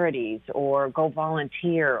certain charities or go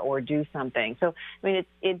volunteer or do something. So, I mean,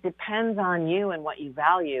 it depends on you and what you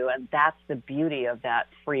value, and that's the beauty of that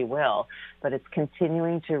free will. But it's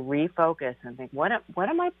continuing to refocus and think, what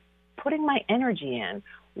am I putting my energy in?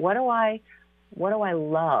 What do I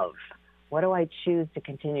love? What do I choose to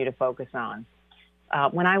continue to focus on?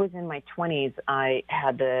 When I was in my 20s, I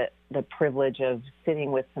had the privilege of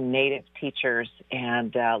sitting with some Native teachers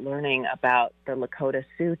and learning about the Lakota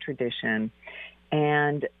Sioux tradition.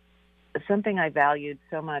 And something I valued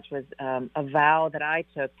so much was a vow that I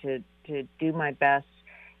took to do my best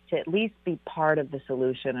to at least be part of the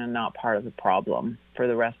solution and not part of the problem for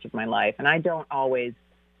the rest of my life. And I don't always,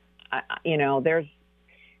 there's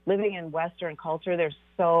living in Western culture, there's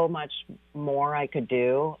so much more I could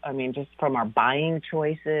do. I mean, just from our buying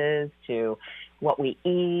choices to what we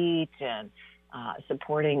eat and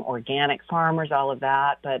supporting organic farmers, all of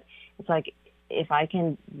that. But it's like, if I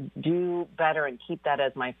can do better and keep that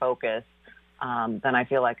as my focus, then I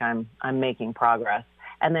feel like I'm making progress.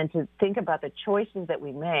 And then to think about the choices that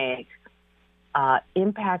we make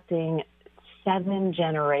impacting 7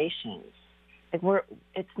 generations.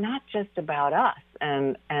 It's not just about us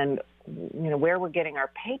and where we're getting our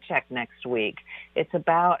paycheck next week. It's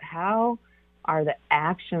about how are the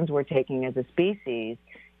actions we're taking as a species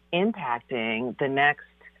impacting the next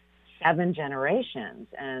 7 generations,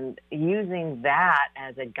 and using that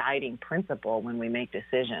as a guiding principle when we make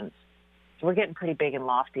decisions. So we're getting pretty big and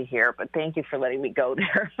lofty here, but thank you for letting me go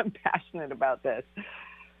there. I'm passionate about this.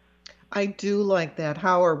 I do like that.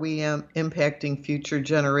 How are we impacting future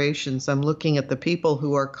generations? I'm looking at the people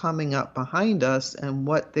who are coming up behind us and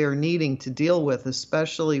what they're needing to deal with,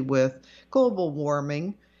 especially with global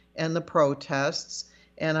warming and the protests.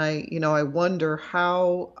 And I wonder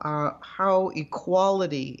how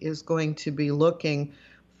equality is going to be looking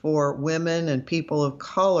for women and people of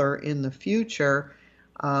color in the future.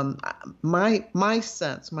 My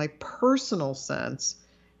sense, my personal sense,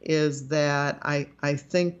 is that I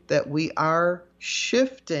think that we are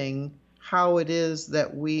shifting how it is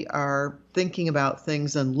that we are thinking about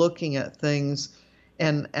things and looking at things,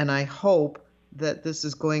 and I hope that this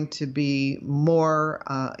is going to be more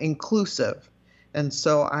inclusive. And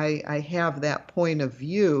so I have that point of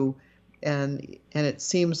view, and it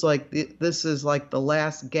seems like this is like the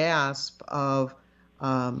last gasp of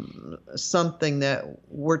something that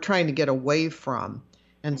we're trying to get away from.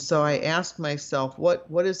 And so I asked myself,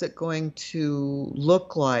 what is it going to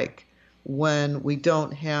look like when we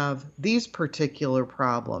don't have these particular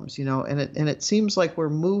problems, and it seems like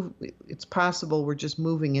it's possible we're just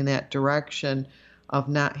moving in that direction of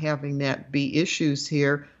not having that be issues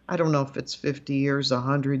here. I don't know if it's 50 years,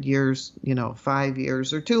 100 years, 5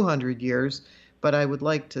 years or 200 years, but I would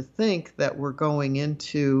like to think that we're going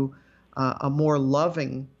into a more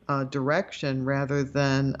loving direction rather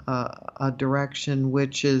than a direction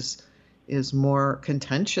which is more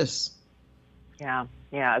contentious. Yeah,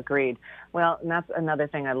 agreed. Well, and that's another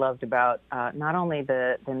thing I loved about not only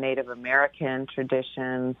the Native American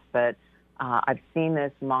traditions, but I've seen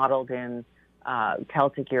this modeled in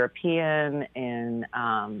Celtic European and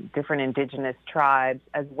different indigenous tribes,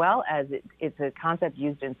 as well as it's a concept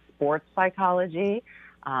used in sports psychology.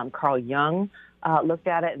 Carl Jung looked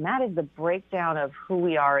at it, and that is the breakdown of who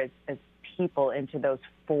we are as people into those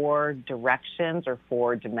 4 directions or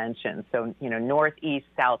 4 dimensions. So, north, east,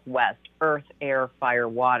 south, west, earth, air, fire,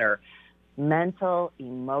 water, mental,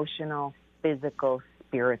 emotional, physical,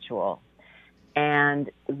 spiritual. And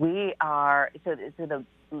we are,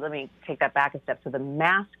 let me take that back a step. So the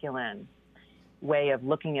masculine way of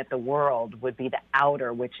looking at the world would be the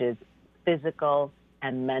outer, which is physical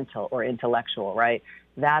and mental or intellectual, right?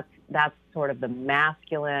 That's sort of the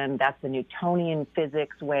masculine, that's the Newtonian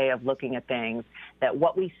physics way of looking at things, that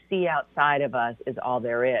what we see outside of us is all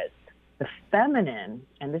there is. The feminine,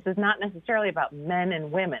 and this is not necessarily about men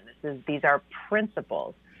and women, these are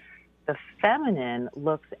principles. The feminine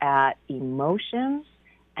looks at emotions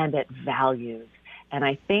and at values. And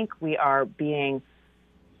I think we are being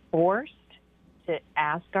forced to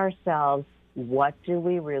ask ourselves, what do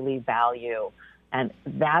we really value? And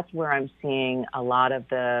that's where I'm seeing a lot of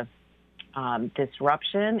the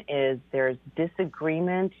disruption is there's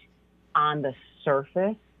disagreement on the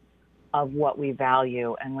surface of what we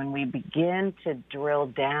value. And when we begin to drill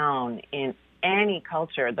down in any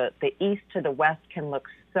culture, the east to the west can look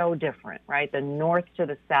so different, right? The north to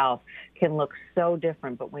the south can look so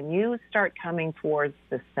different. But when you start coming towards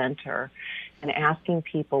the center and asking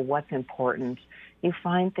people what's important, you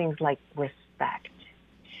find things like respect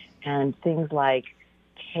and things like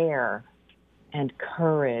care and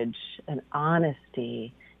courage and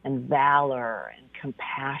honesty and valor and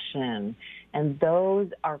compassion. And those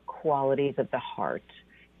are qualities of the heart.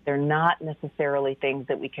 They're not necessarily things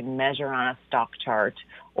that we can measure on a stock chart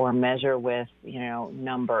or measure with,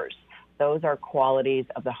 numbers. Those are qualities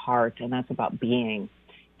of the heart, and that's about being.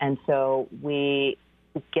 And so we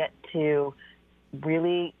get to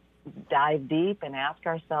really dive deep and ask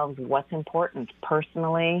ourselves what's important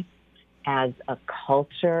personally, as a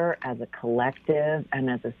culture, as a collective, and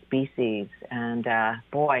as a species. And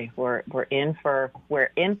boy, we're in for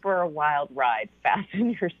a wild ride.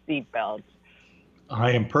 Fasten your seatbelts.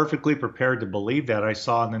 I am perfectly prepared to believe that. I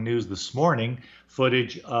saw in the news this morning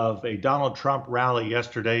footage of a Donald Trump rally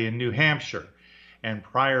yesterday in New Hampshire. And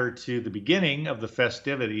prior to the beginning of the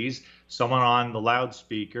festivities, someone on the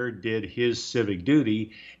loudspeaker did his civic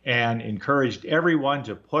duty and encouraged everyone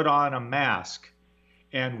to put on a mask,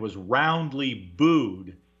 and was roundly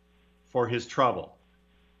booed for his trouble.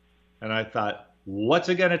 And I thought, what's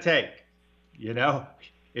it going to take?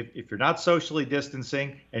 If you're not socially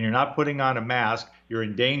distancing and you're not putting on a mask, you're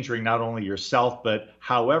endangering not only yourself, but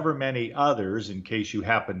however many others, in case you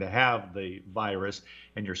happen to have the virus,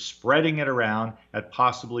 and you're spreading it around at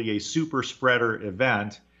possibly a super spreader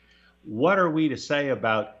event. What are we to say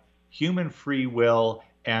about human free will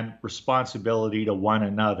and responsibility to one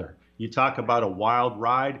another? You talk about a wild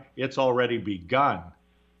ride, it's already begun.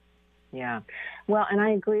 Yeah. Well, and I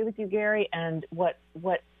agree with you, Gary. And what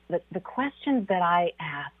the questions that I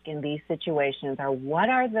ask in these situations are, what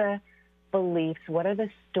are the beliefs, what are the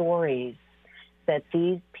stories that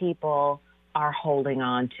these people are holding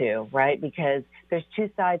on to, right? Because there's two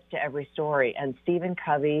sides to every story. And Stephen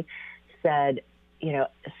Covey said,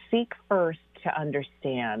 seek first to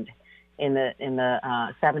understand. In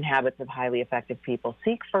the 7 Habits of Highly Effective People,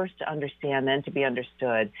 seek first to understand, then to be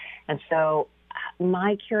understood. And so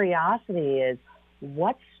my curiosity is,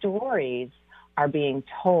 what stories are being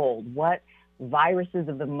told? What viruses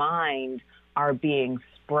of the mind are being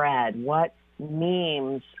spread? What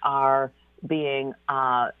memes are being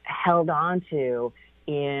held onto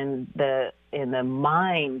in the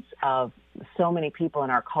minds of so many people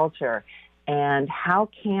in our culture? And how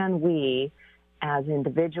can we, as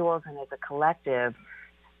individuals and as a collective,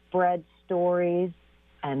 spread stories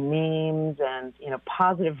and memes and,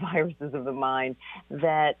 positive viruses of the mind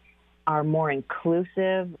that are more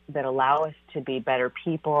inclusive, that allow us to be better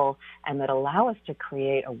people, and that allow us to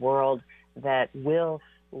create a world that will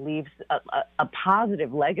leave a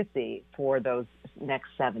positive legacy for those next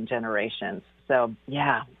 7 generations. So,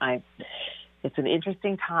 yeah, it's an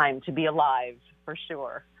interesting time to be alive, for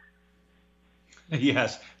sure.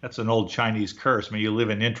 Yes, that's an old Chinese curse. May you live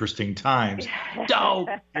in interesting times. Dope!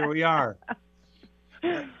 Here we are.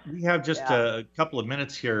 We have just a couple of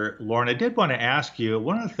minutes here, Lauren. I did want to ask you,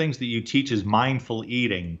 one of the things that you teach is mindful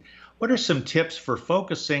eating. What are some tips for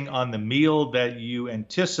focusing on the meal that you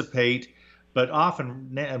anticipate, but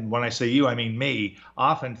often, and when I say you, I mean me,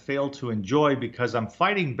 often fail to enjoy because I'm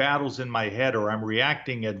fighting battles in my head or I'm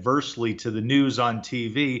reacting adversely to the news on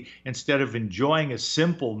TV instead of enjoying a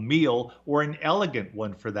simple meal or an elegant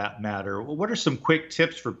one for that matter? What are some quick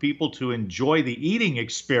tips for people to enjoy the eating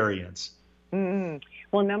experience?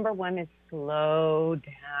 Well, number one is slow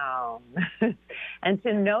down and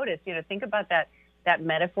to notice, think about that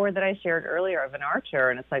metaphor that I shared earlier of an archer.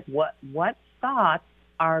 And it's like, what thoughts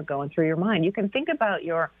are going through your mind? You can think about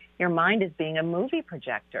your mind as being a movie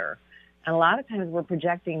projector. And a lot of times we're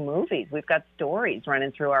projecting movies. We've got stories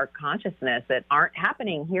running through our consciousness that aren't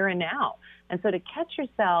happening here and now. And so to catch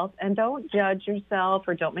yourself, and don't judge yourself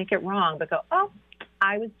or don't make it wrong, but go, oh,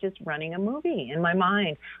 I was just running a movie in my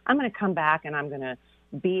mind. I'm going to come back and I'm going to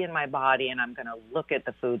be in my body and I'm going to look at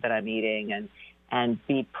the food that I'm eating and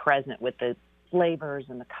be present with the flavors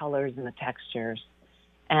and the colors and the textures.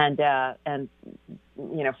 And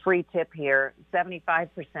free tip here,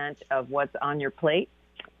 75% of what's on your plate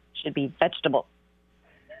should be vegetable.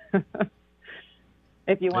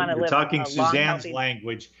 If you want to live talking a Suzanne's long,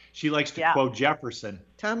 language, she likes to quote Jefferson.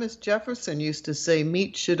 Thomas Jefferson used to say,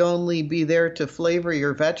 meat should only be there to flavor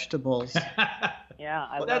your vegetables. Yeah,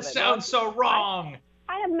 I love that it. sounds so wrong.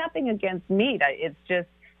 I have nothing against meat. It's just,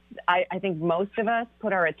 I think most of us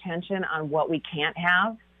put our attention on what we can't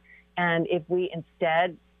have. And if we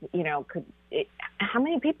instead, how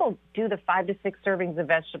many people do the 5 to 6 servings of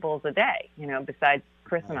vegetables a day, besides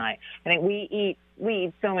Chris and I? I think we eat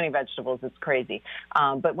so many vegetables, it's crazy.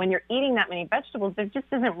 But when you're eating that many vegetables, there just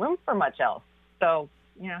isn't room for much else. So,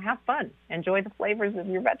 have fun. Enjoy the flavors of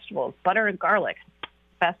your vegetables. Butter and garlic.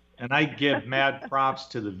 Best. And I give mad props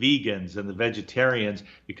to the vegans and the vegetarians,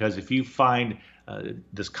 because if you find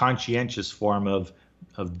this conscientious form of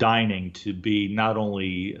dining to be not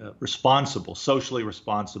only responsible, socially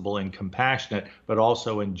responsible and compassionate, but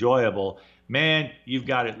also enjoyable, man, you've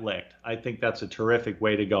got it licked. I think that's a terrific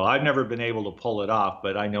way to go. I've never been able to pull it off,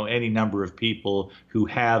 but I know any number of people who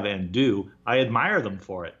have and do. I admire them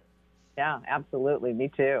for it. Yeah, absolutely. Me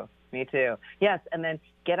too. Yes, and then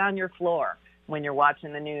get on your floor when you're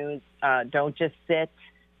watching the news. Don't just sit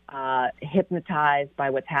hypnotized by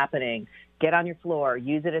what's happening. Get on your floor.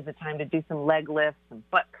 Use it as a time to do some leg lifts, some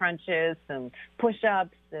butt crunches, some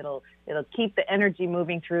push-ups. It'll keep the energy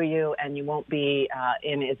moving through you, and you won't be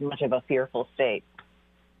in as much of a fearful state.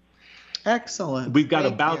 Excellent. We've got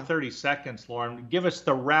about 30 seconds, Lauren. Give us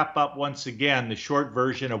the wrap-up once again, the short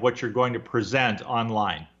version of what you're going to present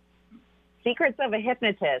online. Secrets of a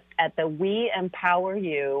Hypnotist at the We Empower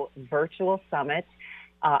You Virtual Summit.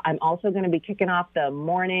 I'm also going to be kicking off the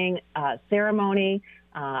morning ceremony.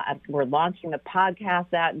 We're launching the podcast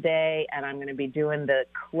that day, and I'm going to be doing the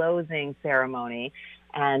closing ceremony.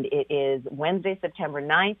 And it is Wednesday, September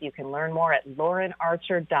 9th. You can learn more at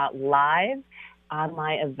laurenarcher.live on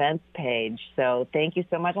my events page. So thank you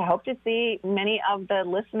so much. I hope to see many of the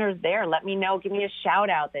listeners there. Let me know. Give me a shout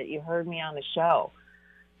out that you heard me on the show.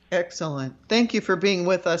 Excellent. Thank you for being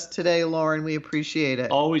with us today, Lauren. We appreciate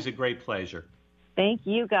it. Always a great pleasure. Thank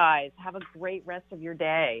you, guys. Have a great rest of your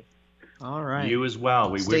day. All right. You as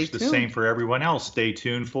well. We wish the same for everyone else. Stay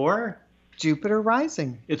tuned for Jupiter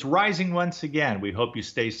rising. It's rising once again. We hope you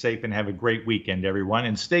stay safe and have a great weekend, everyone.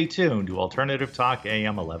 And stay tuned to Alternative Talk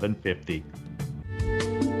AM 1150.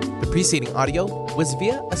 The preceding audio was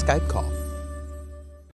via a Skype call.